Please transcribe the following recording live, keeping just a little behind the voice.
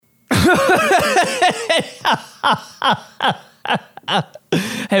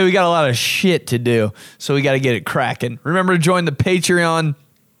Hey, we got a lot of shit to do, so we got to get it cracking. Remember to join the Patreon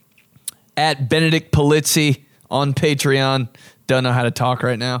at Benedict Polizzi on Patreon. Don't know how to talk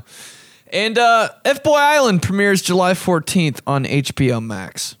right now. And F-Boy Island premieres July 14th on HBO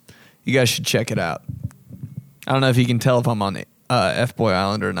Max. You guys should check it out. I don't know if you can tell if I'm on F-Boy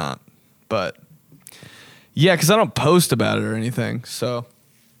Island or not, but yeah, because I don't post about it or anything. So,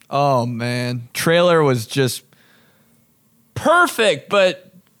 oh man, trailer was just perfect,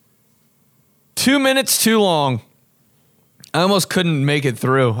 but 2 minutes too long. I almost couldn't make it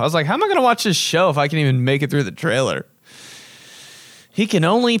through. I was like, how am I going to watch this show if I can even make it through the trailer? He can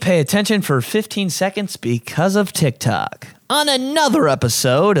only pay attention for 15 seconds because of TikTok. On another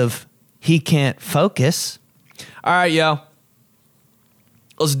episode of He Can't Focus. All right, yo.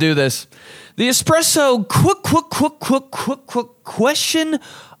 Let's do this. The espresso quick question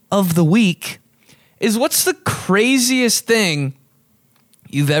of the week is, what's the craziest thing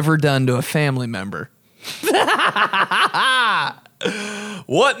you've ever done to a family member?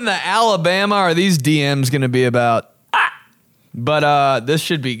 What in the Alabama are these DMs going to be about? But this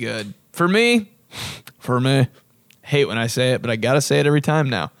should be good. For me, hate when I say it, but I got to say it every time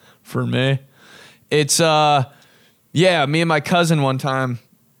now. For me, it's, yeah, me and my cousin one time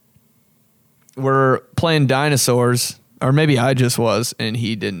were playing dinosaurs, or maybe I just was, and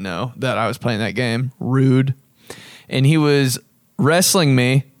he didn't know that I was playing that game. Rude. And he was wrestling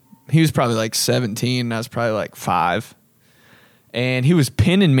me. He was probably like 17, and I was probably like 5. And he was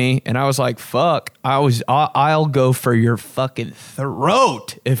pinning me, and I was like, fuck, I'll go for your fucking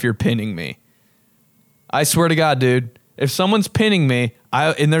throat if you're pinning me. I swear to God, dude, if someone's pinning me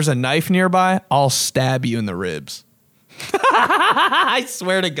and there's a knife nearby, I'll stab you in the ribs. I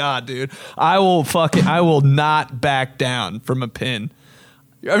swear to God, dude, I will not back down from a pin.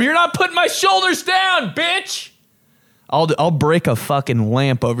 You're not putting my shoulders down, bitch. I'll break a fucking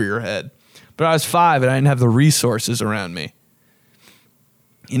lamp over your head. But I was 5 and I didn't have the resources around me.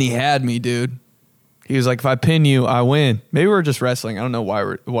 And he had me, dude. He was like, if I pin you, I win. Maybe we're just wrestling. I don't know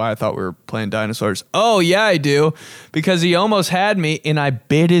why I thought we were playing dinosaurs. Oh, yeah, I do. Because he almost had me, and I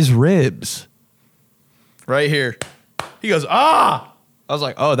bit his ribs. Right here. He goes, ah! I was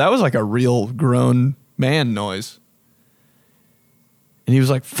like, oh, that was like a real grown man noise. And he was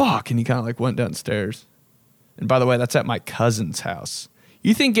like, fuck. And he kind of like went downstairs. And by the way, that's at my cousin's house.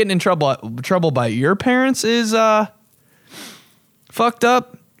 You think getting in trouble by your parents is fucked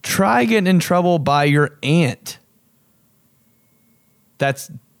up? Try getting in trouble by your aunt.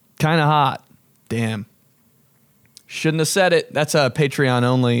 That's kind of hot. Damn. Shouldn't have said it. That's Patreon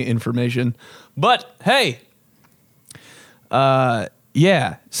only information. But hey,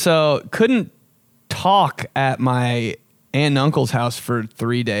 yeah. So couldn't talk at my aunt and uncle's house for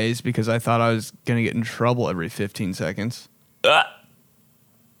 3 days because I thought I was going to get in trouble every 15 seconds.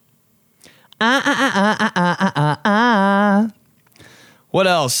 What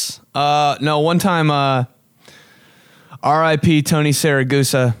else? No, one time, R.I.P. Tony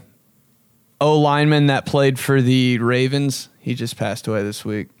Saragusa, O-lineman that played for the Ravens. He just passed away this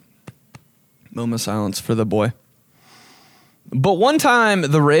week. Moment of silence for the boy. But one time,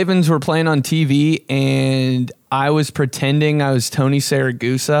 the Ravens were playing on TV, and I was pretending I was Tony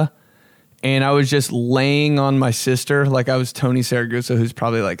Saragusa, and I was just laying on my sister like I was Tony Saragusa, who's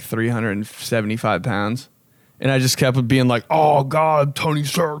probably like 375 pounds. And I just kept being like, oh, God, Tony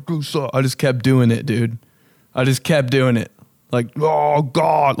Saragusa. I just kept doing it, dude. I just kept doing it. Like, oh,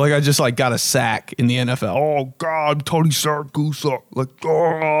 God. Like, I just, like, got a sack in the NFL. Oh, God, Tony Saragusa. Like,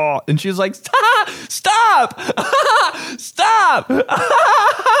 oh. And she was like, stop. Stop.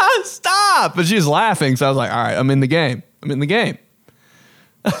 Stop. But she was laughing. So I was like, all right, I'm in the game.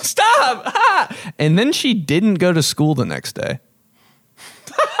 Stop. And then she didn't go to school the next day.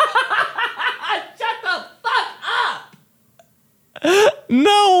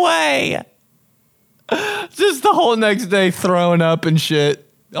 No way. Just the whole next day throwing up and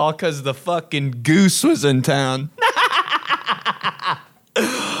shit. All because the fucking goose was in town.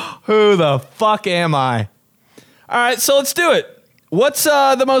 Who the fuck am I? All right, so let's do it. What's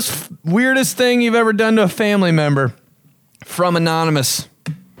the most weirdest thing you've ever done to a family member? From Anonymous.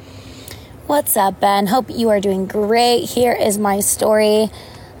 What's up, Ben? Hope you are doing great. Here is my story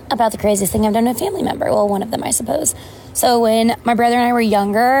about the craziest thing I've done to a family member. Well, one of them, I suppose. So when my brother and I were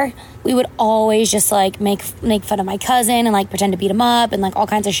younger, we would always just like make fun of my cousin and like pretend to beat him up and like all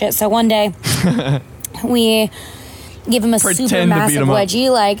kinds of shit. So one day we give him a super massive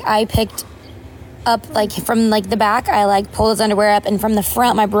wedgie. Like I picked up, like from like the back, I like pulled his underwear up, and from the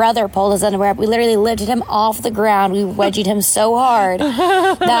front, my brother pulled his underwear up. We literally lifted him off the ground. We wedgied him so hard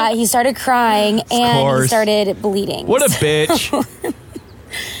that he started crying and he started bleeding. What a bitch.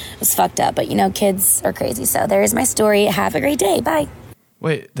 It was fucked up, but you know, kids are crazy. So there's my story. Have a great day. Bye.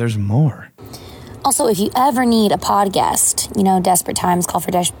 Wait, there's more. Also, if you ever need a pod guest, you know, desperate times call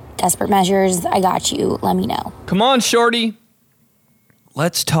for desperate measures. I got you. Let me know. Come on, shorty.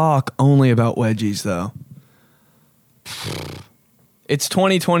 Let's talk only about wedgies, though. It's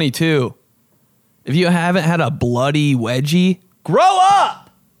 2022. If you haven't had a bloody wedgie, grow up!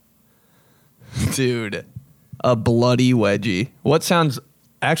 Dude, a bloody wedgie. What sounds...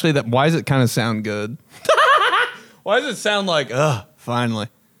 Actually, why does it kind of sound good? Why does it sound like, finally?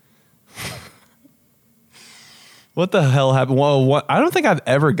 What the hell happened? Well, I don't think I've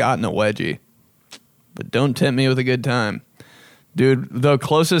ever gotten a wedgie. But don't tempt me with a good time. Dude, the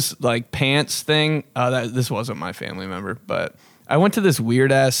closest like pants thing, this wasn't my family member, but I went to this weird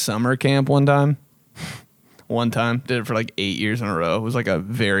ass summer camp one time. Did it for like 8 years in a row. It was like a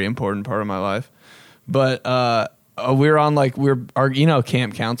very important part of my life. But we were on like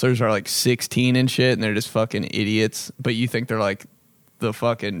camp counselors are like 16 and shit, and they're just fucking idiots. But you think they're like the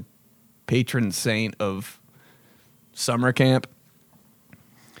fucking patron saint of summer camp.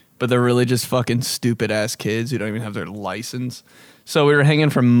 But they're really just fucking stupid ass kids who don't even have their license. So we were hanging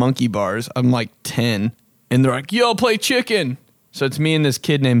from monkey bars. I'm like 10, and they're like, "Yo, play chicken." So it's me and this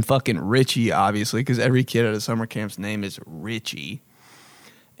kid named fucking Richie, obviously, because every kid at a summer camp's name is Richie.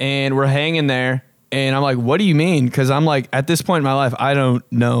 And we're hanging there, and I'm like, "What do you mean?" Because I'm like, at this point in my life, I don't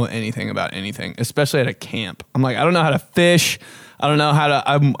know anything about anything, especially at a camp. I'm like, I don't know how to fish. I don't know how to.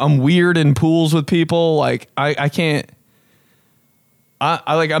 I'm weird in pools with people. Like I can't.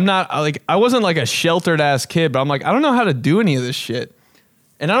 I wasn't like a sheltered ass kid, but I'm like, I don't know how to do any of this shit.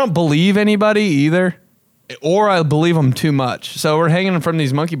 And I don't believe anybody either, or I believe them too much. So we're hanging from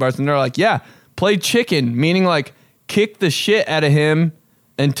these monkey bars, and they're like, yeah, play chicken, meaning like kick the shit out of him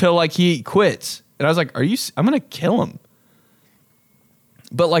until like he quits. And I was like, I'm going to kill him.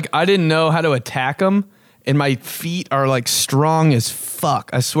 But like, I didn't know how to attack him. And my feet are like strong as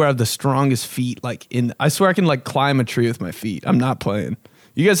fuck. I swear I have the strongest feet. I swear I can like climb a tree with my feet. I'm not playing.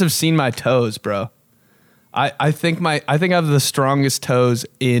 You guys have seen my toes, bro. I think I have the strongest toes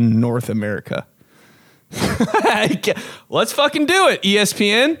in North America. Let's fucking do it,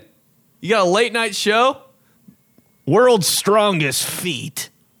 ESPN. You got a late night show? World's strongest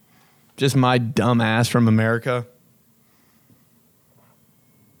feet. Just my dumb ass from America.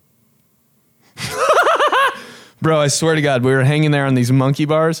 Bro, I swear to God, we were hanging there on these monkey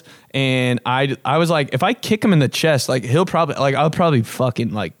bars, and I was like, if I kick him in the chest, like I'll probably fuck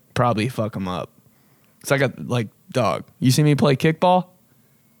him up. So I got like, dog, you see me play kickball?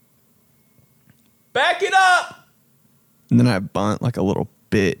 Back it up! And then I bunt like a little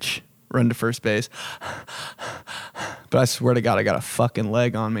bitch, run to first base. But I swear to God, I got a fucking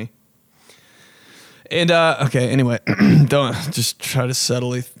leg on me. And okay, anyway, don't just try to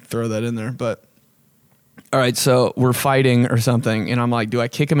subtly throw that in there, but. All right, so we're fighting or something, and I'm like, do I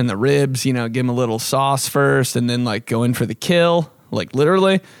kick him in the ribs, give him a little sauce first, and then, like, go in for the kill, like,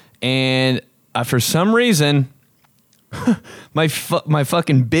 literally? And for some reason, my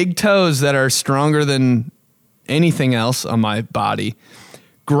fucking big toes that are stronger than anything else on my body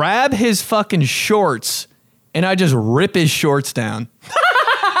grab his fucking shorts, and I just rip his shorts down.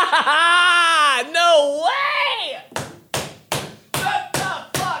 No way! Shut the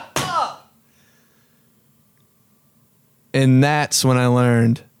fuck up! And that's when I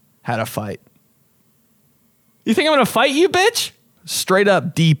learned how to fight. You think I'm gonna fight you, bitch? Straight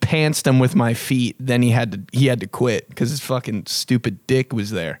up de-pantsed him with my feet. Then he had to quit because his fucking stupid dick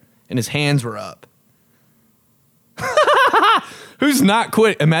was there and his hands were up. Who's not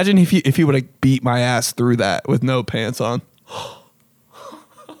quit? Imagine if he would have beat my ass through that with no pants on.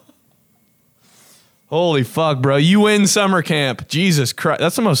 Holy fuck, bro. You win summer camp. Jesus Christ.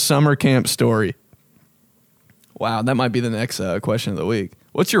 That's the most summer camp story. Wow, that might be the next question of the week.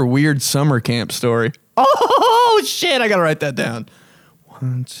 What's your weird summer camp story? Oh, shit. I got to write that down.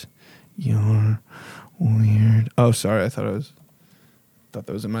 What's your weird... Oh, sorry. I thought that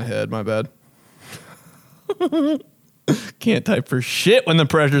was in my head. My bad. Can't type for shit when the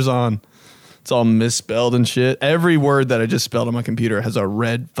pressure's on. It's all misspelled and shit. Every word that I just spelled on my computer has a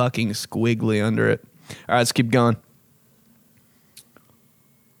red fucking squiggly under it. All right, let's keep going.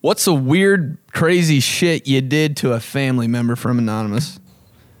 What's the weird, crazy shit you did to a family member from Anonymous?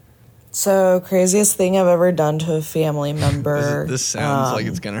 So, craziest thing I've ever done to a family member. This sounds like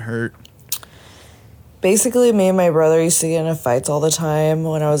it's going to hurt. Basically, me and my brother used to get into fights all the time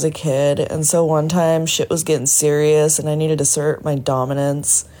when I was a kid. And so one time, shit was getting serious and I needed to assert my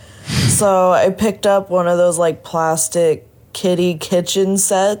dominance. So I picked up one of those, like, plastic kitty kitchen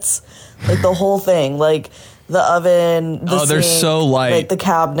sets. Like, the whole thing. Like, the oven, the they're sink, so light. like, the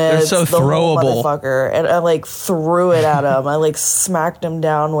cabinets. They're so the whole throwable. motherfucker. And I, like, threw it at him. I, like, smacked him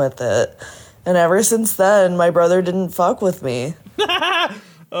down with it. And ever since then, my brother didn't fuck with me.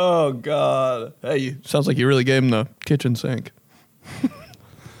 Oh, God. Hey, sounds like you really gave him the kitchen sink.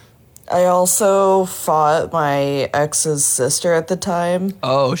 I also fought my ex's sister at the time.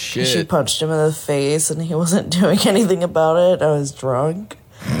 Oh, shit. She punched him in the face and he wasn't doing anything about it. I was drunk.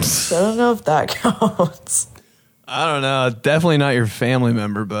 So I don't know if that counts. I don't know. Definitely not your family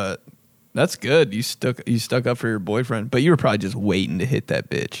member, but that's good. You stuck up for your boyfriend, but you were probably just waiting to hit that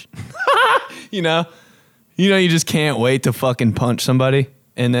bitch. You know, you just can't wait to fucking punch somebody.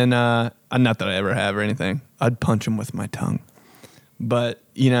 And then, not that I ever have or anything, I'd punch him with my tongue. But,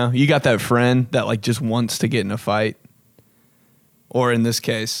 you got that friend that, like, just wants to get in a fight. Or in this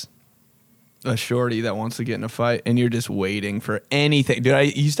case, a shorty that wants to get in a fight, and you're just waiting for anything. Dude, I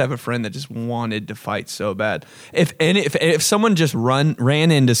used to have a friend that just wanted to fight so bad. If someone just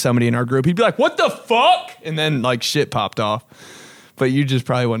ran into somebody in our group, he'd be like, "What the fuck?" And then, like, shit popped off. But you just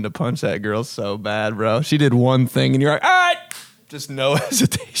probably wanted to punch that girl so bad, bro. She did one thing, and you're like, "All right." Just no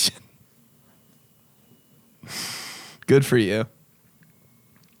hesitation. Good for you.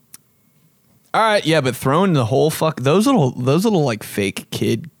 All right, yeah, but throwing the whole those little like fake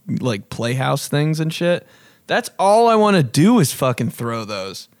kid like playhouse things and shit. That's all I want to do is fucking throw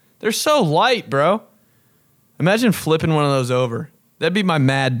those. They're so light, bro. Imagine flipping one of those over. That'd be my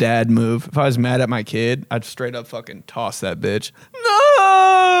mad dad move. If I was mad at my kid, I'd straight up fucking toss that bitch.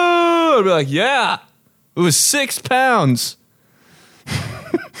 No! I'd be like, yeah, it was 6 pounds.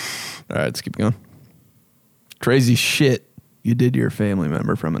 All right, let's keep going. Crazy shit you did to your family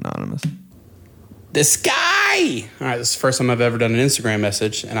member from Anonymous. This guy! All right, this is the first time I've ever done an Instagram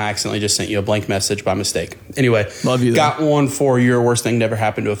message, and I accidentally just sent you a blank message by mistake. Anyway, love you. Got one for your worst thing never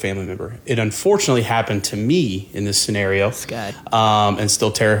happened to a family member. It unfortunately happened to me in this scenario, and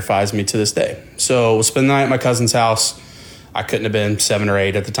still terrifies me to this day. So we'll spend the night at my cousin's house. I couldn't have been 7 or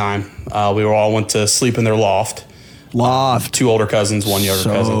 8 at the time. We all went to sleep in their loft. 2 older cousins, 1 younger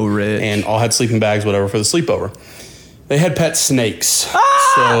cousin. So rich. And all had sleeping bags, whatever, for the sleepover. They had pet snakes.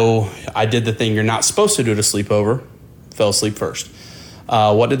 So I did the thing you're not supposed to do at a sleepover. Fell asleep first.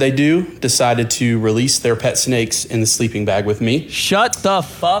 What did they do? Decided to release their pet snakes in the sleeping bag with me. Shut the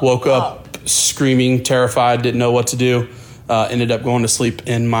fuck Woke up screaming, terrified, didn't know what to do. Ended up going to sleep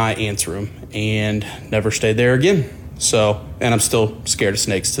in my aunt's room and never stayed there again. So, and I'm still scared of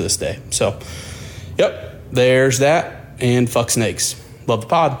snakes to this day. So, yep, there's that. And fuck snakes. Love the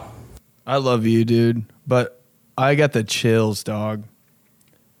pod. I love you, dude. But I got the chills, dog.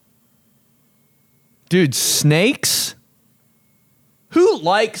 Dude, snakes? Who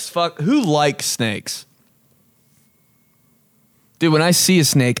likes snakes? Dude, when I see a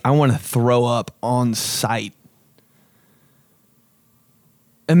snake, I want to throw up on sight.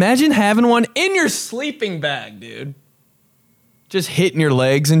 Imagine having one in your sleeping bag, dude. Just hitting your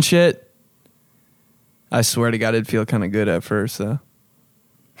legs and shit. I swear to God, it'd feel kind of good at first, though.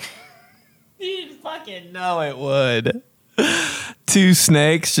 You'd fucking know it would. 2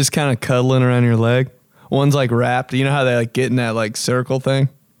 snakes just kind of cuddling around your leg. One's like wrapped. You know how they like get in that like circle thing?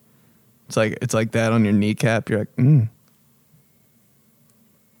 It's like that on your kneecap. You're like,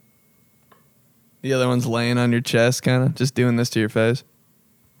 The other one's laying on your chest, kind of just doing this to your face.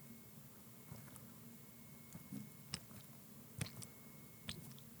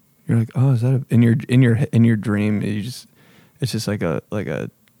 You're like, oh, is that in your dream? It's just like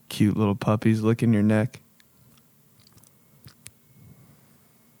a cute little puppy's licking your neck.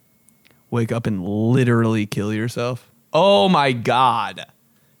 Wake up and literally kill yourself. Oh my God!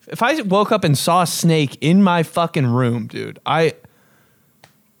 If I woke up and saw a snake in my fucking room, dude, I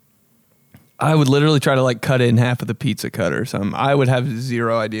would literally try to like cut it in half with a pizza cutter or something. I would have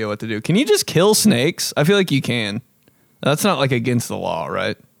zero idea what to do. Can you just kill snakes? I feel like you can. That's not like against the law,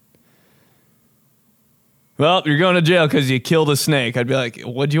 right? Well, you're going to jail because you killed a snake. I'd be like,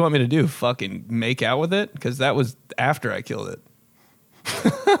 what do you want me to do? Fucking make out with it? Because that was after I killed it.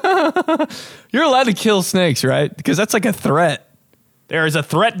 You're allowed to kill snakes, right? Because that's like a threat. There is a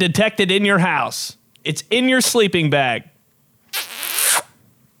threat detected in your house. It's in your sleeping bag.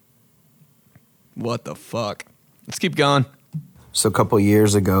 What the fuck? Let's keep going. So a couple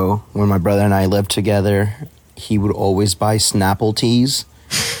years ago, when my brother and I lived together, he would always buy Snapple teas.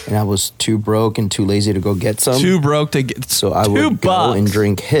 And I was too broke and too lazy to go get some. Too broke to get. So I would go and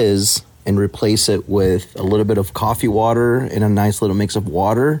drink his and replace it with a little bit of coffee water and a nice little mix of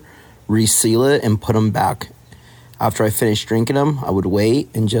water, reseal it, and put them back. After I finished drinking them, I would wait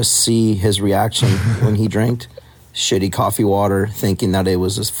and just see his reaction when he drank shitty coffee water, thinking that it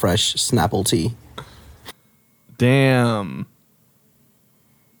was a fresh Snapple tea. Damn.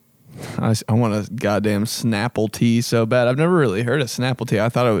 I want a goddamn Snapple tea so bad. I've never really heard of Snapple tea. I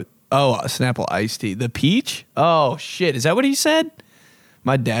thought it would... Oh, Snapple iced tea. The peach? Oh, shit. Is that what he said?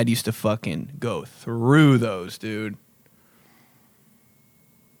 My dad used to fucking go through those, dude.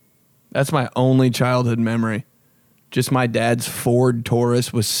 That's my only childhood memory. Just my dad's Ford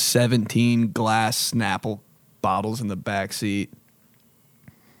Taurus with 17 glass Snapple bottles in the back seat.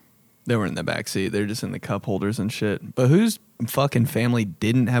 They were in the back seat. They're just in the cup holders and shit. But whose fucking family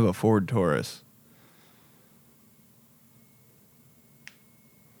didn't have a Ford Taurus?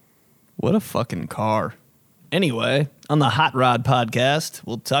 What a fucking car. Anyway, on the Hot Rod podcast,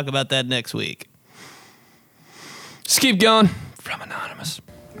 we'll talk about that next week. Just keep going. From Anonymous.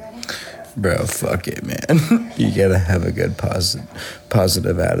 Bro, fuck it, man. You gotta have a good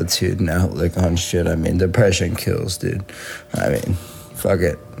positive attitude and outlook on shit. I mean, depression kills, dude. I mean, fuck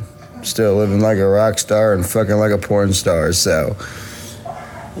it. Still living like a rock star and fucking like a porn star, so...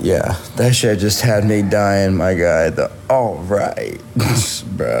 Yeah, that shit just had me dying, my guy. All right.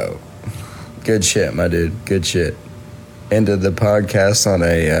 Bro. Good shit, my dude. Good shit. Ended the podcast on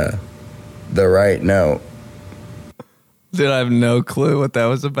the right note. Dude, I have no clue what that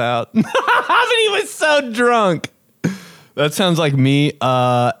was about. I mean, he was so drunk. That sounds like me.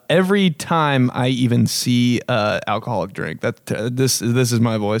 Every time I even see alcoholic drink, this is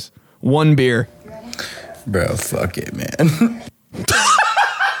my voice. One beer. Bro, fuck it, man.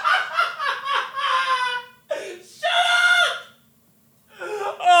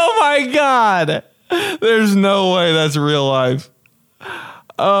 Oh my God. There's no way that's real life.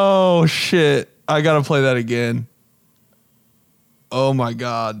 Oh shit. I gotta play that again. Oh my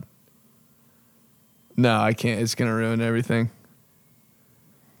God. No, I can't. It's gonna ruin everything.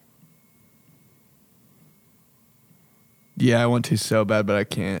 Yeah, I want to so bad, but I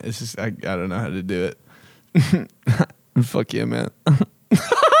can't. It's just I don't know how to do it. Fuck yeah, man.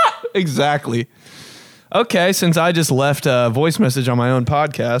 Exactly. Okay, since I just left a voice message on my own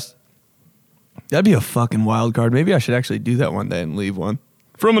podcast, that'd be a fucking wild card. Maybe I should actually do that one day and leave one.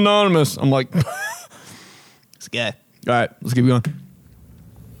 From Anonymous. I'm like, this guy. All right, let's keep going.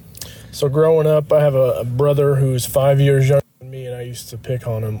 So growing up, I have a brother who's 5 years younger than me, and I used to pick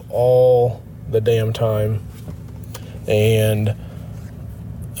on him all the damn time. And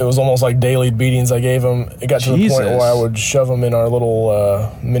it was almost like daily beatings I gave him. It got to the point where I would shove him in our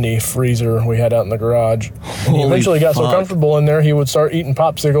little mini freezer we had out in the garage. And he eventually got so comfortable in there, he would start eating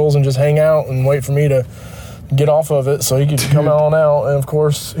popsicles and just hang out and wait for me to get off of it so he could come on out. And of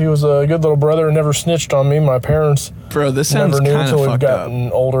course, he was a good little brother and never snitched on me. My parents this sounds never knew kind until of we've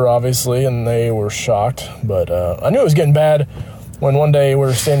gotten older, obviously, and they were shocked. But I knew it was getting bad when one day we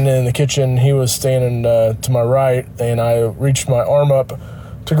were standing in the kitchen. He was standing to my right, and I reached my arm up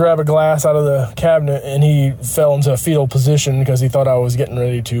to grab a glass out of the cabinet, and he fell into a fetal position because he thought I was getting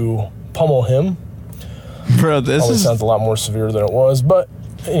ready to pummel him. Bro, this sounds a lot more severe than it was. But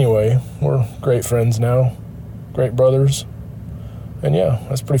anyway, we're great friends now. Great brothers. And yeah,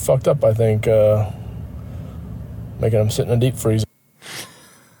 that's pretty fucked up, I think, making him sit in a deep freezer.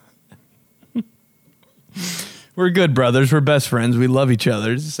 We're good brothers. We're best friends. We love each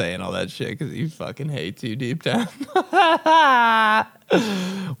other. Just saying all that shit because he fucking hates you deep down.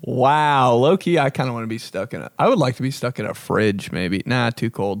 Wow. Low-key, I kind of want to be stuck in I would like to be stuck in a fridge, maybe. Nah, too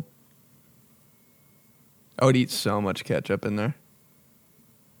cold. I would eat so much ketchup in there.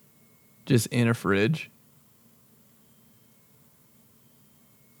 Just in a fridge.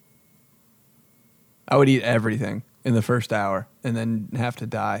 I would eat everything in the first hour and then have to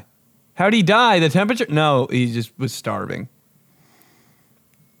die. How'd he die? The temperature? No, he just was starving.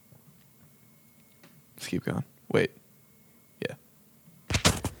 Let's keep going. Wait. Yeah.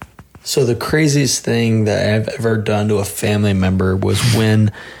 So the craziest thing that I've ever done to a family member was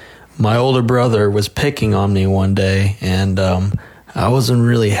when my older brother was picking on me one day, and I wasn't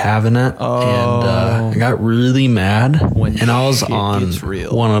really having it, and I got really mad, and I was on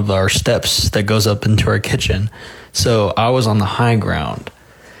one of our steps that goes up into our kitchen. So I was on the high ground,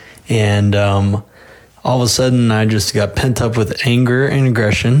 and all of a sudden I just got pent up with anger and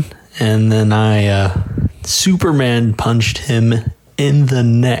aggression, and then I Superman punched him in the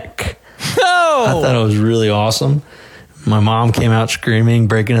neck. Oh! I thought it was really awesome. My mom came out screaming,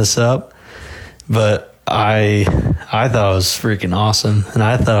 breaking us up, but I thought it was freaking awesome, and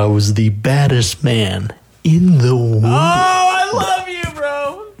I thought I was the baddest man in the world. Oh, I love you,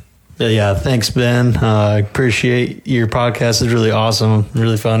 bro. Yeah, thanks, Ben. I appreciate your podcast. It's really awesome,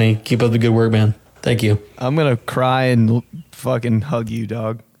 really funny. Keep up the good work, man. Thank you. I'm going to cry and fucking hug you,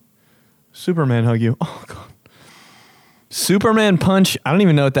 dog. Superman hug you. Oh, God. Superman punch. I don't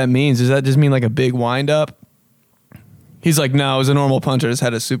even know what that means. Does that just mean like a big wind up? He's like, no, it was a normal punch. I just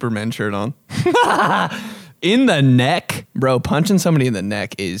had a Superman shirt on. In the neck? Bro, punching somebody in the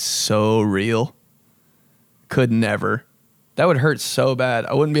neck is so real. Could never. That would hurt so bad.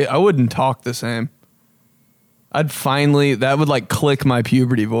 I wouldn't talk the same. That would like click my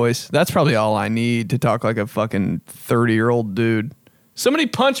puberty voice. That's probably all I need to talk like a fucking 30-year-old dude. Somebody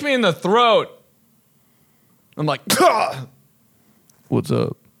punch me in the throat. I'm like, "Gah!" What's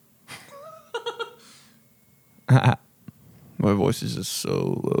up? My voice is just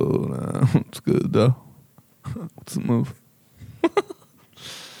so low now. It's good though. What's the move?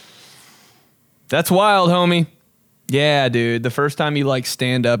 That's wild, homie. Yeah, dude. The first time you like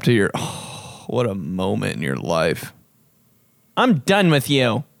stand up to what a moment in your life. I'm done with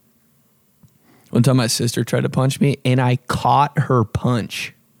you. One time my sister tried to punch me and I caught her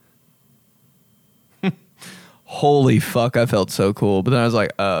punch. Holy fuck, I felt so cool. But then I was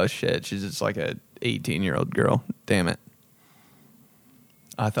like, oh shit, she's just like a 18-year-old girl. Damn it.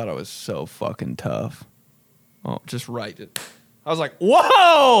 I thought I was so fucking tough. Oh, just right. I was like,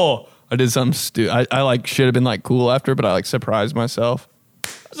 whoa! I did something stupid. I like should have been like cool after, but I like surprised myself. I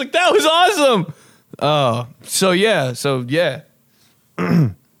was like, that was awesome. Oh, so yeah.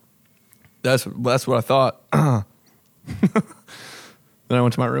 That's what I thought. Then I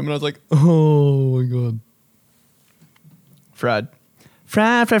went to my room and I was like, oh my God. Fried.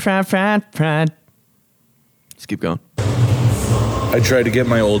 Let's keep going. I tried to get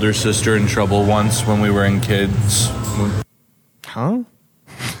my older sister in trouble once when we were in kids. Huh?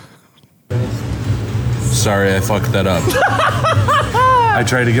 Sorry, I fucked that up. I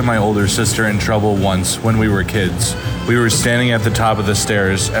tried to get my older sister in trouble once when we were kids. We were standing at the top of the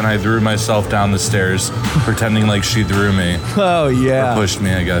stairs, and I threw myself down the stairs, pretending like she threw me. Oh, yeah. Or pushed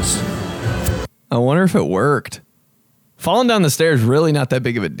me, I guess. I wonder if it worked. Falling down the stairs really not that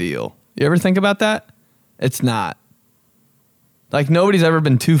big of a deal. You ever think about that? It's not. Like, nobody's ever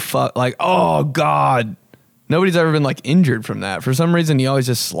been like, oh, God. Nobody's ever been, like, injured from that. For some reason, you always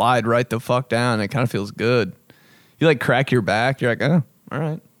just slide right the fuck down. It kind of feels good. You, like, crack your back. You're like, oh, all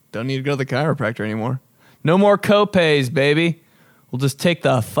right. Don't need to go to the chiropractor anymore. No more co-pays, baby. We'll just take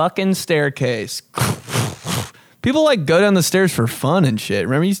the fucking staircase. People, like, go down the stairs for fun and shit.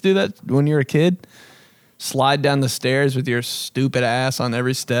 Remember you used to do that when you were a kid? Slide down the stairs with your stupid ass on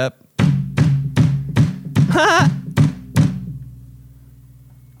every step.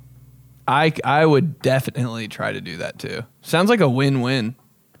 I would definitely try to do that too. Sounds like a win-win.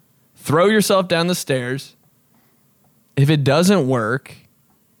 Throw yourself down the stairs. If it doesn't work,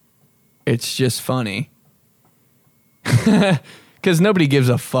 it's just funny. Because nobody gives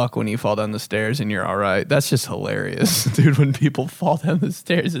a fuck when you fall down the stairs and you're all right. That's just hilarious. Dude, when people fall down the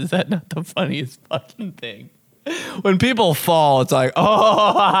stairs, is that not the funniest fucking thing? When people fall, it's like,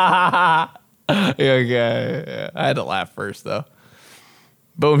 oh, okay. I had to laugh first, though.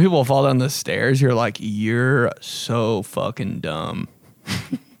 But when people fall down the stairs, you're like, you're so fucking dumb.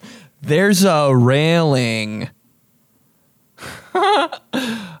 There's a railing.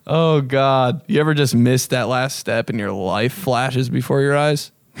 Oh, God. You ever just miss that last step and your life flashes before your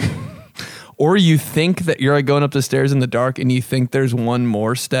eyes? Or you think that you're like going up the stairs in the dark and you think there's one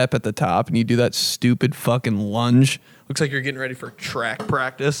more step at the top and you do that stupid fucking lunge. Looks like you're getting ready for track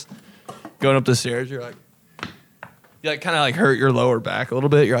practice. Going up the stairs, you're like, you like kind of like hurt your lower back a little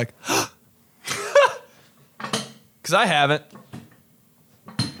bit. You're like, because I haven't.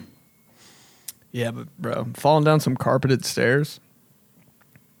 Yeah, but bro, falling down some carpeted stairs,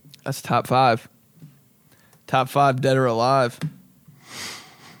 that's top 5. Top 5 dead or alive.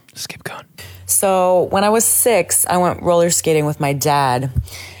 Just keep going. So when I was 6, I went roller skating with my dad.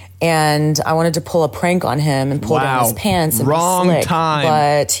 And I wanted to pull a prank on him and pull down his pants and Wrong be slick. time.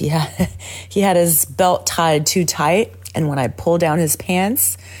 But he had his belt tied too tight. And when I pulled down his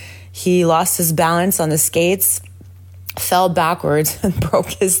pants, he lost his balance on the skates, fell backwards, and broke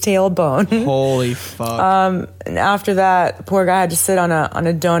his tailbone. Holy fuck. And after that, the poor guy had to sit on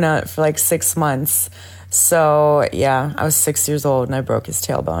a donut for like 6 months. So, yeah, I was 6 years old and I broke his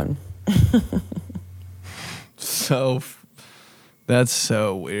tailbone. That's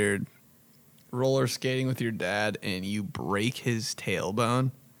so weird. Roller skating with your dad and you break his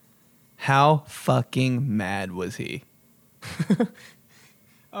tailbone. How fucking mad was he?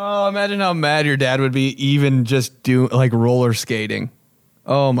 Oh, imagine how mad your dad would be even just doing like roller skating.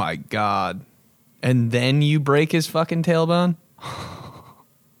 Oh my God. And then you break his fucking tailbone?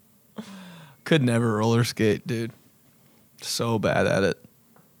 Could never roller skate, dude. So bad at it.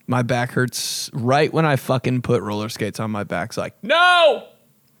 My back hurts right when I fucking put roller skates on my back. It's like, no!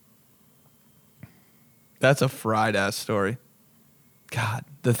 That's a fried ass story. God,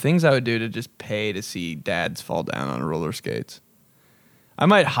 the things I would do to just pay to see dads fall down on roller skates. I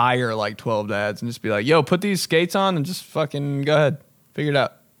might hire like 12 dads and just be like, yo, put these skates on and just fucking go ahead. Figure it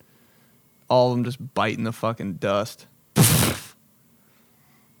out. All of them just biting the fucking dust.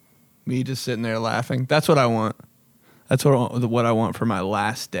 Me just sitting there laughing. That's what I want. That's what I want for my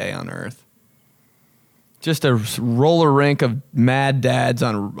last day on Earth. Just a roller rink of mad dads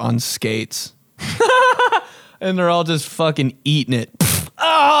on skates. And they're all just fucking eating it.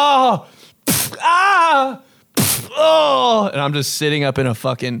 Oh! Ah! Oh! And I'm just sitting up in a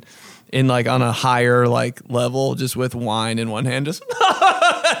fucking, on a higher like level, just with wine in one hand, just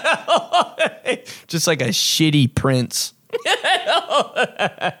just like a shitty prince.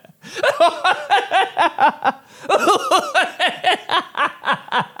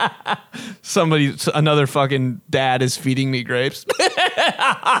 Another fucking dad is feeding me grapes.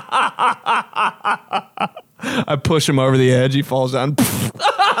 I push him over the edge. He falls down.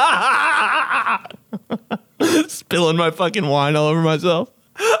 Spilling my fucking wine all over myself.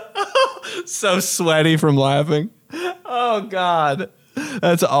 So sweaty from laughing. Oh, God.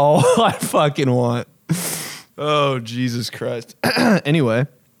 That's all I fucking want. Oh, Jesus Christ. Anyway,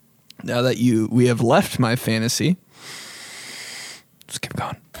 now that we have left my fantasy, let's keep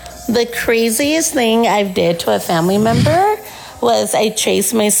going. The craziest thing I've did to a family member was I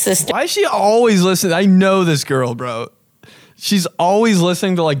chased my sister. Why is she always listening? I know this girl, bro. She's always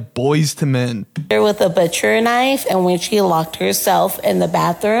listening to like Boys to Men. With a butcher knife, and when she locked herself in the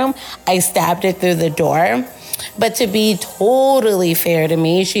bathroom, I stabbed it through the door. But to be totally fair to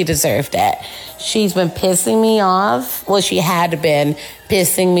me, she deserved it. She's been pissing me off. Well, she had been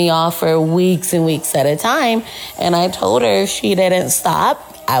pissing me off for weeks and weeks at a time. And I told her if she didn't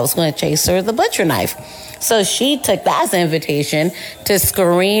stop, I was going to chase her with a butcher knife. So she took that as an invitation to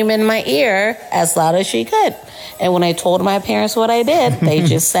scream in my ear as loud as she could. And when I told my parents what I did, they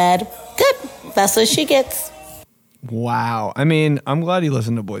just said, good, that's what she gets. Wow. I mean, I'm glad you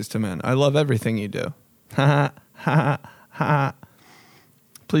listen to Boys to Men. I love everything you do. Ha ha ha.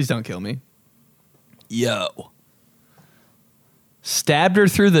 Please don't kill me. Yo. Stabbed her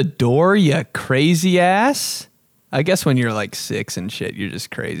through the door, you crazy ass? I guess when you're like 6 and shit, you're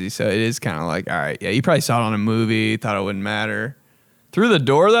just crazy. So it is kind of like, all right, yeah, you probably saw it on a movie, thought it wouldn't matter. Through the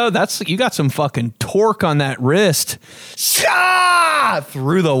door, though, you got some fucking torque on that wrist. Shah!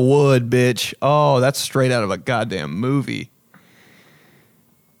 Through the wood, bitch. Oh, that's straight out of a goddamn movie.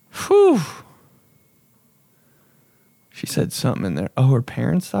 Whew. She said something in there. Oh, her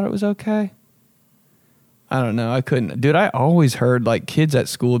parents thought it was okay? I don't know. I couldn't. Dude, I always heard like kids at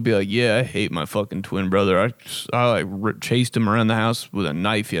school would be like, yeah, I hate my fucking twin brother. I chased him around the house with a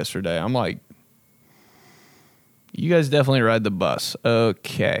knife yesterday. I'm like, you guys definitely ride the bus.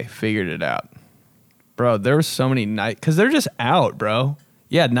 Okay, figured it out. Bro, there were so many knives. Because they're just out, bro.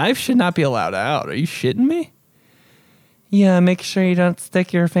 Yeah, knives should not be allowed out. Are you shitting me? Yeah, make sure you don't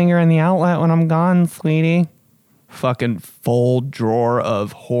stick your finger in the outlet when I'm gone, sweetie. Fucking full drawer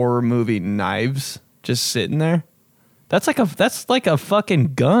of horror movie knives just sitting there. That's like a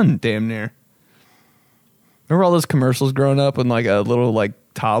fucking gun, damn near. Remember all those commercials growing up when like a little like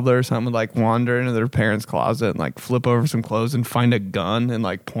toddler or something would like wander into their parents' closet and like flip over some clothes and find a gun and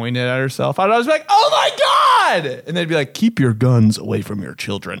like point it at herself? I was like, oh my God! And they'd be like, keep your guns away from your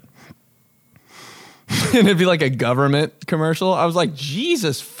children. And it'd be like a government commercial. I was like,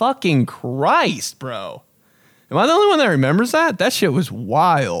 Jesus fucking Christ, bro. Am I the only one that remembers that? That shit was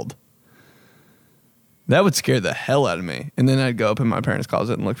wild. That would scare the hell out of me. And then I'd go up in my parents'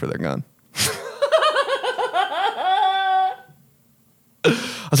 closet and look for their gun.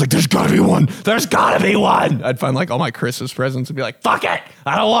 I was like, there's gotta be one. There's gotta be one. I'd find like all my Christmas presents and be like, fuck it.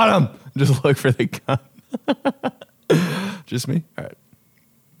 I don't want them. Just look for the gun. Just me? All right.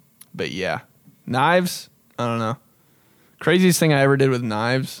 But yeah. Knives? I don't know. Craziest thing I ever did with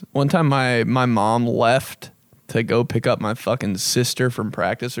knives. One time my mom left to go pick up my fucking sister from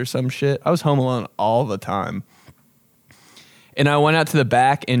practice or some shit. I was home alone all the time. And I went out to the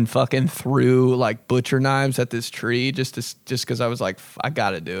back and fucking threw like butcher knives at this tree just because I was like, I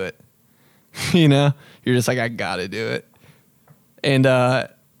gotta do it. You know? You're just like, I gotta do it. And I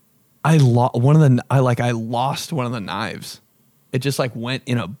lost one of the knives. It just like went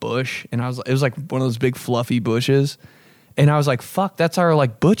in a bush, and it was like one of those big fluffy bushes. And I was like, fuck, that's our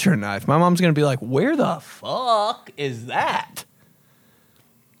like butcher knife. My mom's gonna be like, where the fuck is that?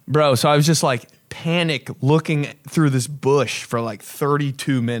 Bro, so I was just like panic looking through this bush for like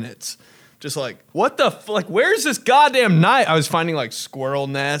 32 minutes Just like, what the like, where's this goddamn knife? I was finding like squirrel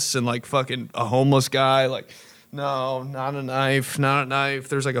nests and like fucking a homeless guy. Like, no, not a knife, not a knife.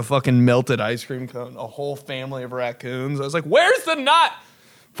 There's like a fucking melted ice cream cone, a whole family of raccoons. I was like, where's the knife?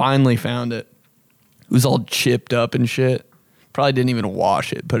 Finally found it. It was all chipped up and shit. Probably didn't even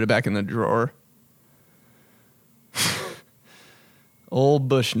wash it. Put it back in the drawer. Old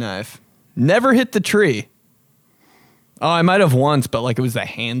bush knife. Never hit the tree. Oh, I might have once, but like it was the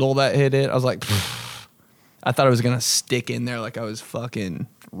handle that hit it. I was like, pfft. I thought it was going to stick in there like I was fucking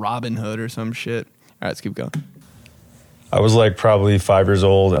Robin Hood or some shit. All right, let's keep going. I was like probably 5 years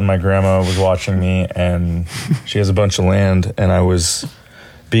old, and my grandma was watching me, and she has a bunch of land, and I was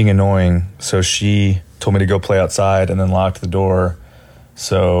being annoying. So she told me to go play outside and then locked the door.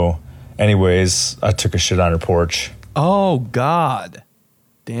 So anyways, I took a shit on her porch. Oh, God.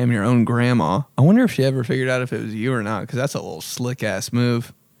 Damn, your own grandma. I wonder if she ever figured out if it was you or not, because that's a little slick-ass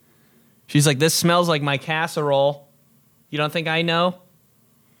move. She's like, this smells like my casserole. You don't think I know?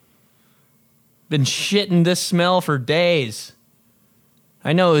 Been shitting this smell for days.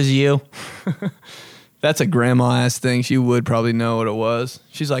 I know it was you. That's a grandma-ass thing. She would probably know what it was.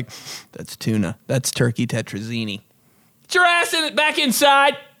 She's like, that's tuna. That's turkey tetrazzini. Get your ass back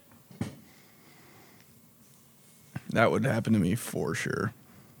inside. That would happen to me for sure.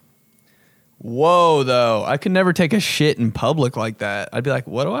 Whoa, though. I could never take a shit in public like that. I'd be like,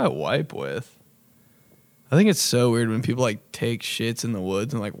 what do I wipe with? I think it's so weird when people like take shits in the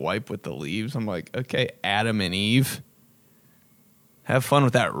woods and like wipe with the leaves. I'm like, okay, Adam and Eve. Have fun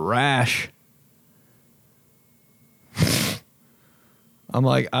with that rash. I'm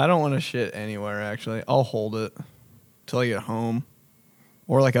like, I don't want to shit anywhere, actually. I'll hold it till I get home.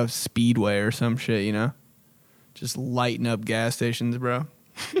 Or like a Speedway or some shit, you know? Just lighten up gas stations, bro.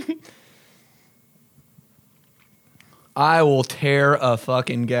 I will tear a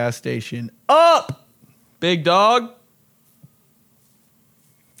fucking gas station up, big dog.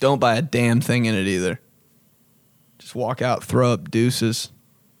 Don't buy a damn thing in it either. Just walk out, throw up deuces.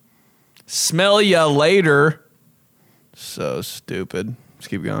 Smell ya later. So stupid. Let's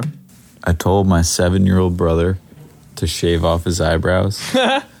keep going. I told my 7-year-old brother to shave off his eyebrows,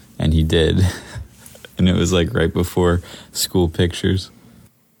 and he did. And it was like right before school pictures.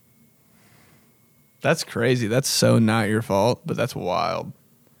 That's crazy. That's so not your fault, but that's wild.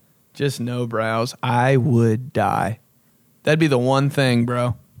 Just no brows. I would die. That'd be the one thing,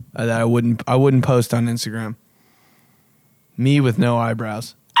 bro, that I wouldn't post on Instagram. Me with no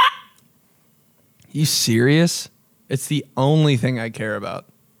eyebrows. You serious? It's the only thing I care about.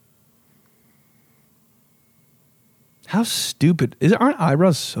 How stupid. Aren't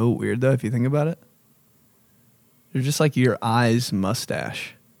eyebrows so weird, though, if you think about it? They're just like your eyes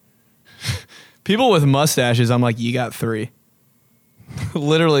mustache. People with mustaches, I'm like, you got 3.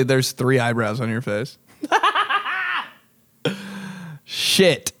 Literally, there's 3 eyebrows on your face.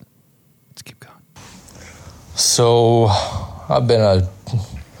 Shit. Let's keep going. So, I've been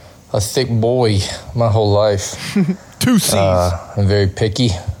a thick boy my whole life. 2 C's. I'm very picky.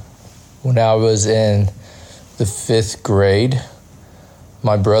 When I was in the 5th grade,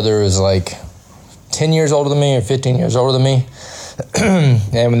 my brother was like 10 years older than me or 15 years older than me.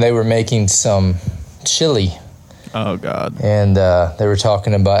 And when they were making some chili. Oh, God. And they were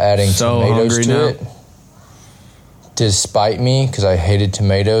talking about adding tomatoes to it. Despite me, because I hated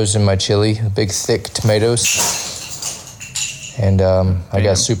tomatoes in my chili, big, thick tomatoes. And I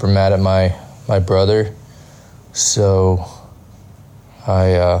got super mad at my brother. So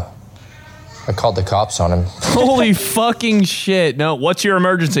I called the cops on him. Holy fucking shit. No, what's your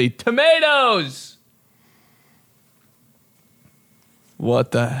emergency? Tomatoes!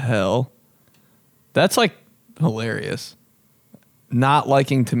 What the hell? That's like hilarious. Not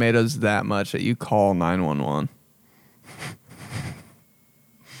liking tomatoes that much that you call 911.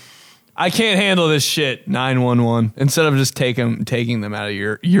 I can't handle this shit. 911. Instead of just taking them out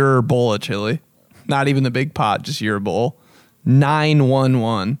of your bowl of chili. Not even the big pot, just your bowl.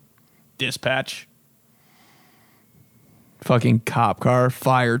 911. Dispatch. Fucking cop car,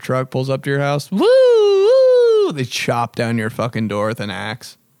 fire truck pulls up to your house. Woo! They chop down your fucking door with an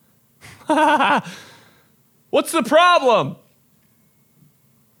axe. What's the problem?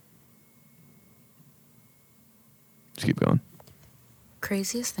 Let's keep going.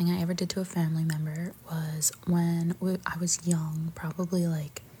 Craziest thing I ever did to a family member was when I was young, probably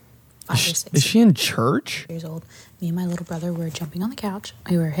like 5 or 6. Is she in church? Years old. Me and my little brother were jumping on the couch.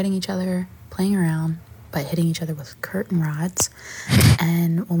 We were hitting each other, playing around, but hitting each other with curtain rods.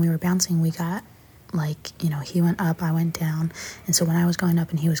 And when we were bouncing, we got like, he went up, I went down. And so when I was going up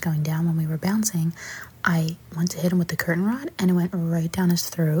and he was going down when we were bouncing, I went to hit him with the curtain rod, and it went right down his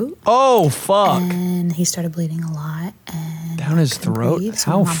throat. Oh, fuck. And he started bleeding a lot. And down his throat? Breathe,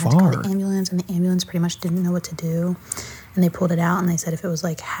 so How my mom had to call far? the ambulance, and the ambulance pretty much didn't know what to do. And they pulled it out, and they said if it was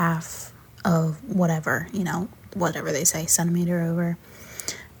like half of whatever, whatever they say, centimeter over,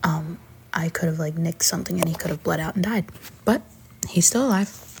 I could have like nicked something, and he could have bled out and died. But he's still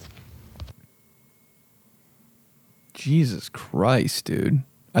alive. Jesus Christ, dude.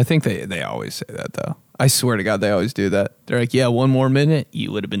 I think they always say that, though. I swear to God, they always do that. They're like, yeah, 1 more minute,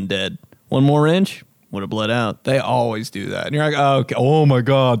 you would have been dead. 1 more inch, would have bled out. They always do that. And you're like, oh, okay. Oh my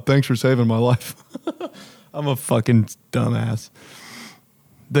God, thanks for saving my life. I'm a fucking dumbass.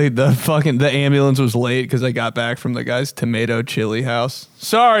 The ambulance was late because I got back from the guy's tomato chili house.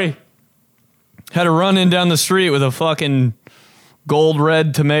 Sorry. Had to run in down the street with a fucking gold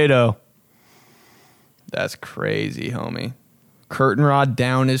red tomato. That's crazy, homie. Curtain rod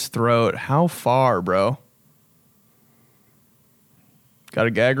down his throat. How far, bro? Got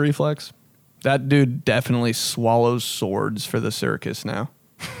a gag reflex? That dude definitely swallows swords for the circus now.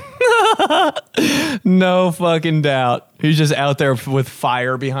 No fucking doubt. He's just out there with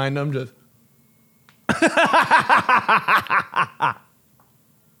fire behind him. Just.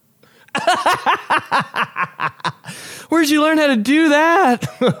 Where'd you learn how to do that?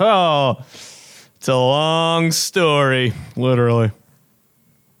 Oh, it's a long story, literally.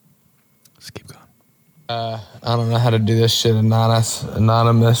 Let's keep going. I don't know how to do this shit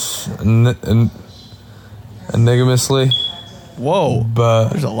anonymously. Whoa. But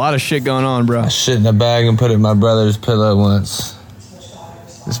there's a lot of shit going on, bro. I shit in a bag and put it in my brother's pillow once.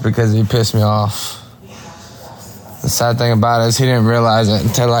 Just because he pissed me off. The sad thing about it is he didn't realize it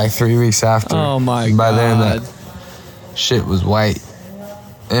until like 3 weeks after. Oh my God. By then that shit was white.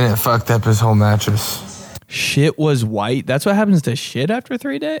 And it fucked up his whole mattress. Shit was white? That's what happens to shit after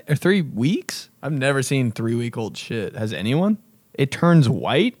 3 days or 3 weeks? I've never seen 3-week-old shit. Has anyone? It turns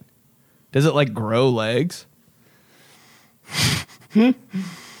white? Does it like grow legs?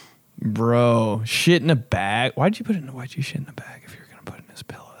 Bro, shit in a bag. Why'd you shit in a bag if you're gonna put it in his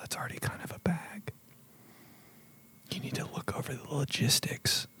pillow? That's already kind of a bag. You need to look over the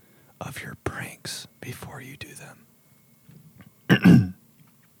logistics of your pranks before you do them. Let's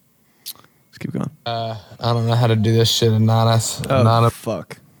keep going. I don't know how to do this shit Oh,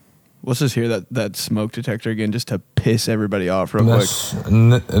 fuck. Let's just hear that smoke detector again just to piss everybody off real quick.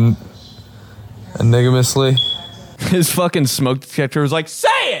 Anonymously. His fucking smoke detector was like,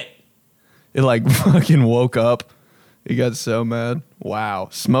 say it! It like fucking woke up. He got so mad. Wow.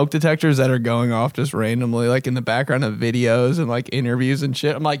 Smoke detectors that are going off just randomly, like in the background of videos and like interviews and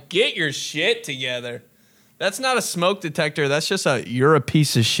shit. I'm like, get your shit together. That's not a smoke detector. That's just you're a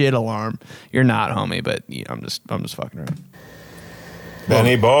piece of shit alarm. You're not, homie, but I'm just fucking around.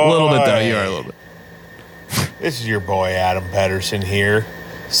 Benny boy. A little bit though. You are a little bit. This is your boy Adam Pedersen here.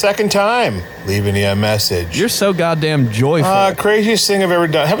 Second time leaving you a message. You're so goddamn joyful. Craziest thing I've ever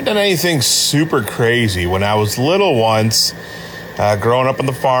done. Haven't done anything super crazy. When I was little once, growing up on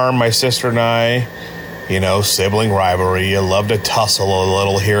the farm, my sister and I, sibling rivalry. You love to tussle a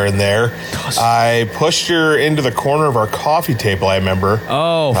little here and there. I pushed her into the corner of our coffee table, I remember.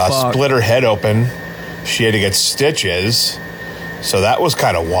 Oh, fuck. Split her head open. She had to get stitches. So that was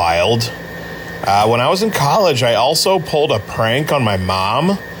kind of wild. When I was in college, I also pulled a prank on my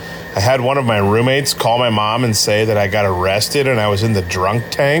mom. I had one of my roommates call my mom and say that I got arrested and I was in the drunk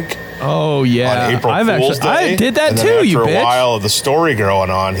tank. Oh, yeah. On April Fool's Day. I did that and then too, you bitch. After a while of the story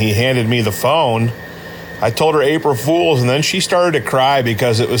going on, he handed me the phone. I told her April Fool's, and then she started to cry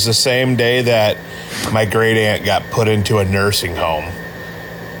because it was the same day that my great aunt got put into a nursing home.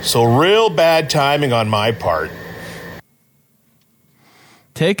 So real bad timing on my part.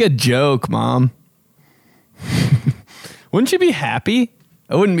 Take a joke, Mom. Wouldn't you be happy?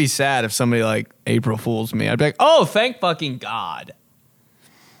 I wouldn't be sad if somebody like April Fools me. I'd be like, oh, thank fucking God.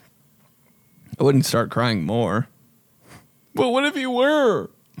 I wouldn't start crying more. But what if you were?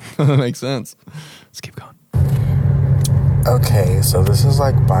 That makes sense. Let's keep going. Okay, so this is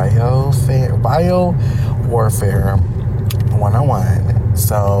like bio warfare 101.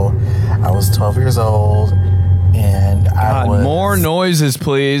 So I was 12 years old. And I was more noises,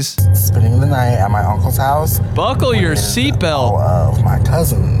 please. Spending the night at my uncle's house. Buckle your seatbelt. All of my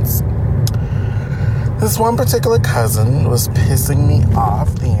cousins. This one particular cousin was pissing me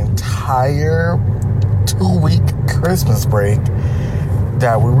off the entire 2-week Christmas break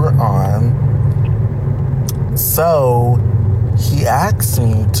that we were on. So he asked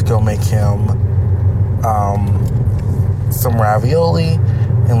me to go make him some ravioli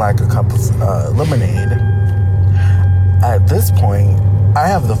and like a cup of lemonade. At this point, I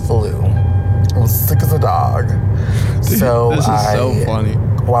have the flu. I'm sick as a dog. Dude, so this is so funny.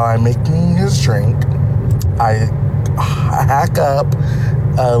 While I'm making his drink, I hack up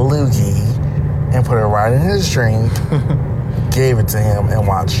a loogie and put it right in his drink, gave it to him, and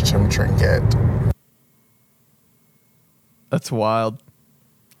watched him drink it. That's wild.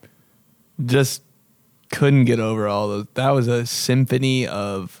 Just couldn't get over all those. That was a symphony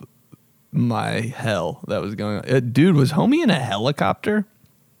of my hell that was going on. Dude, was homie in a helicopter?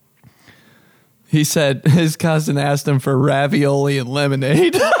 He said his cousin asked him for ravioli and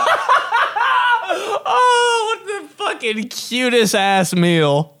lemonade. Oh, what the fucking cutest ass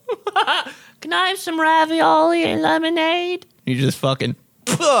meal. Can I have some ravioli and lemonade? You just fucking,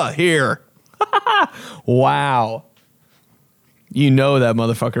 here. Wow. You know that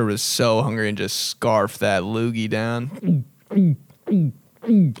motherfucker was so hungry and just scarfed that loogie down.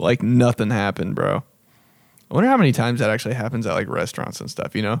 Like nothing happened, bro. I wonder how many times that actually happens at like restaurants and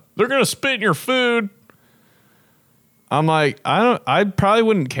stuff, you know? They're gonna spit in your food. I'm like, I probably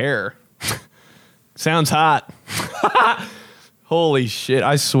wouldn't care. Sounds hot. Holy shit.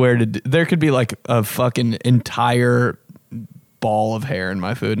 I swear there could be like a fucking entire ball of hair in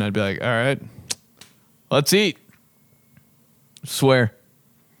my food and I'd be like, all right, let's eat. Swear.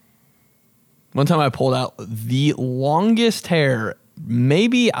 One time I pulled out the longest hair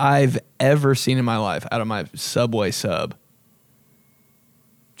maybe I've ever seen in my life out of my Subway sub.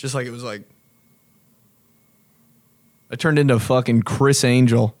 Just like it was like, I turned into fucking Chris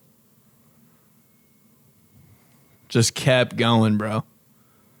Angel. Just kept going, bro.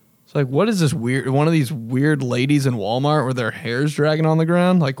 It's like, what is this weird, one of these weird ladies in Walmart where their hair's dragging on the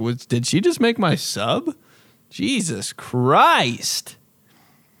ground? Like, did she just make my sub? Jesus Christ.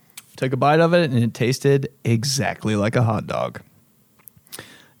 Took a bite of it and it tasted exactly like a hot dog.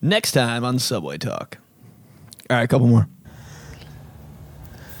 Next time on Subway Talk. All right, a couple more.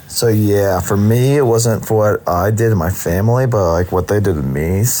 So yeah, for me, it wasn't for what I did to my family, but like what they did to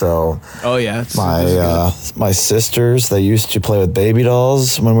me. So oh yeah, my sisters, they used to play with baby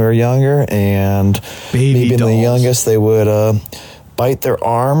dolls when we were younger, and me being the youngest, they would bite their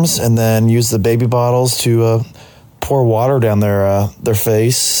arms and then use the baby bottles to pour water down their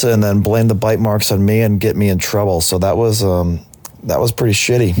face, and then blame the bite marks on me and get me in trouble. So that was pretty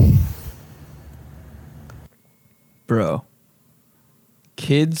shitty, bro.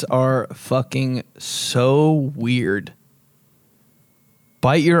 Kids are fucking so weird.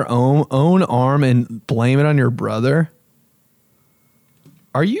 Bite your own arm and blame it on your brother?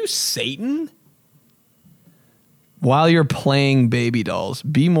 Are you Satan? While you're playing baby dolls,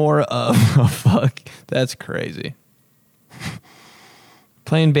 be more of a fuck. That's crazy.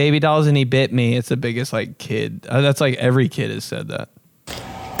 Playing baby dolls and he bit me. It's the biggest like kid. That's like every kid has said that.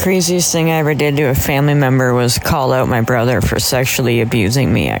 Craziest thing I ever did to a family member was call out my brother for sexually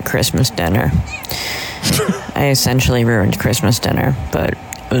abusing me at Christmas dinner. I essentially ruined Christmas dinner, but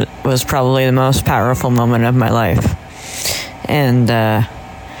it was probably the most powerful moment of my life. And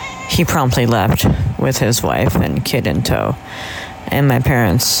he promptly left with his wife and kid in tow. And my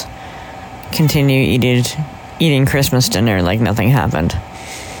parents continue eating Christmas dinner like nothing happened.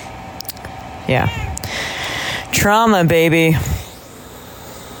 Yeah. Trauma, baby.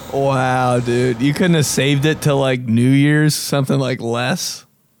 Wow, dude. You couldn't have saved it till like New Year's, something like less.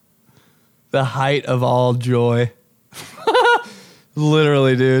 The height of all joy.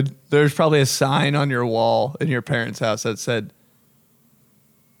 Literally, dude. There's probably a sign on your wall in your parents' house that said,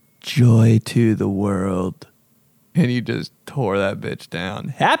 "Joy to the world." And you just tore that bitch down.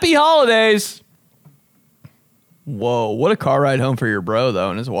 Happy holidays! Whoa, what a car ride home for your bro,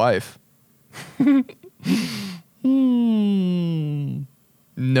 though, and his wife.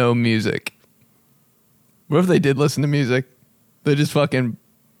 No music. What if they did listen to music? They just fucking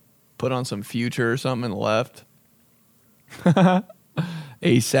put on some Future or something and left.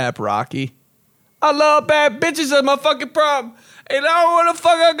 ASAP Rocky. I love bad bitches, that's my fucking problem. And I don't want to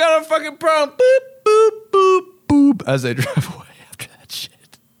fuck, I got a fucking problem. Boop, boop, boop, boop. As they drive away after that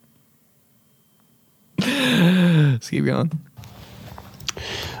shit. Let's keep going.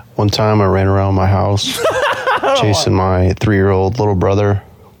 One time I ran around my house chasing my 3-year-old little brother.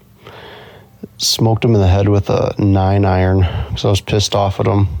 Smoked him in the head with a 9-iron because I was pissed off at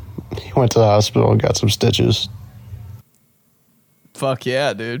him. He went to the hospital and got some stitches. Fuck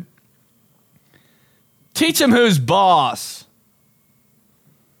yeah, dude. Teach him who's boss.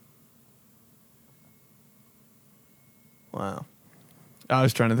 Wow. I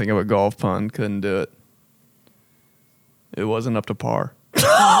was trying to think of a golf pun. Couldn't do it. It wasn't up to par.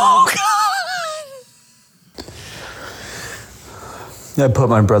 Oh, God. I put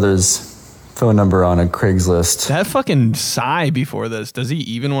my brother's phone number on a Craigslist. That fucking sigh before this. Does he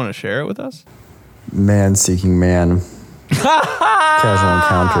even want to share it with us? man seeking man casual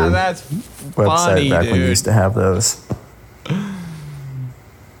encounter That's website funny, back when you dude. used to have those.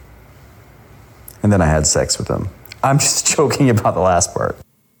 And then I had sex with him. I'm just joking about the last part.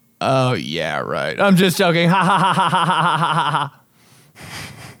 Oh, yeah, right. I'm just joking. Ha ha ha ha ha ha ha ha.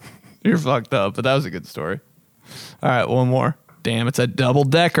 You're fucked up, but that was a good story. All right, one more. Damn, it's a double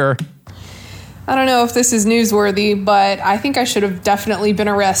decker. I don't know if this is newsworthy, but I think I should have definitely been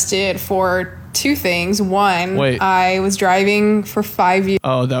arrested for two things. One, Wait. I was driving for 5 years.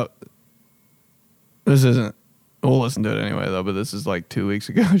 Oh, this isn't. We'll listen to it anyway, though, but this is like 2 weeks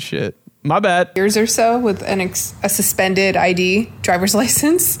ago. Shit. My bad. Years or so with a suspended ID, driver's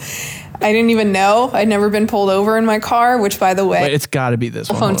license. I didn't even know. I'd never been pulled over in my car, which, by the way, Wait, it's got to be this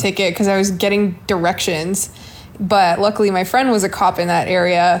one. phone Hold on. ticket because I was getting directions. But luckily, my friend was a cop in that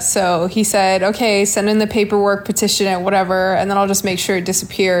area, so he said, "Okay, send in the paperwork, petition it, whatever, and then I'll just make sure it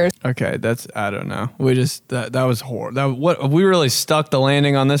disappears." Okay, I don't know. We just that was horrible. We really stuck the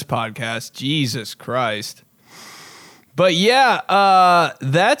landing on this podcast. Jesus Christ. But yeah,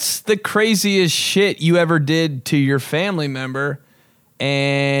 that's the craziest shit you ever did to your family member,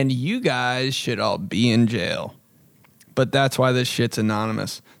 and you guys should all be in jail. But that's why this shit's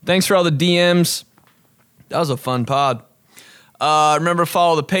anonymous. Thanks for all the DMs. That was a fun pod. Remember,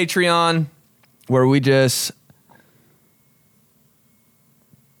 follow the Patreon, where we just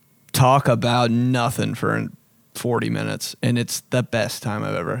talk about nothing for 40 minutes, and it's the best time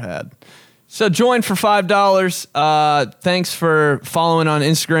I've ever had. So join for $5. Thanks for following on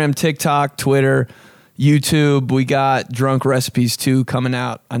Instagram, TikTok, Twitter, YouTube. We got Drunk Recipes 2 coming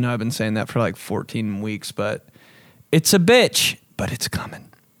out. I know I've been saying that for like 14 weeks, but it's a bitch, but it's coming.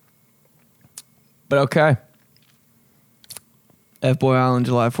 But okay. F-Boy Island,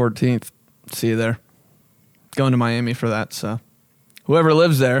 July 14th. See you there. Going to Miami for that, so whoever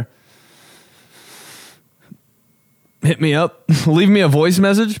lives there, hit me up. Leave me a voice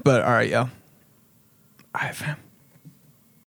message, but all right, yo. All right, fam.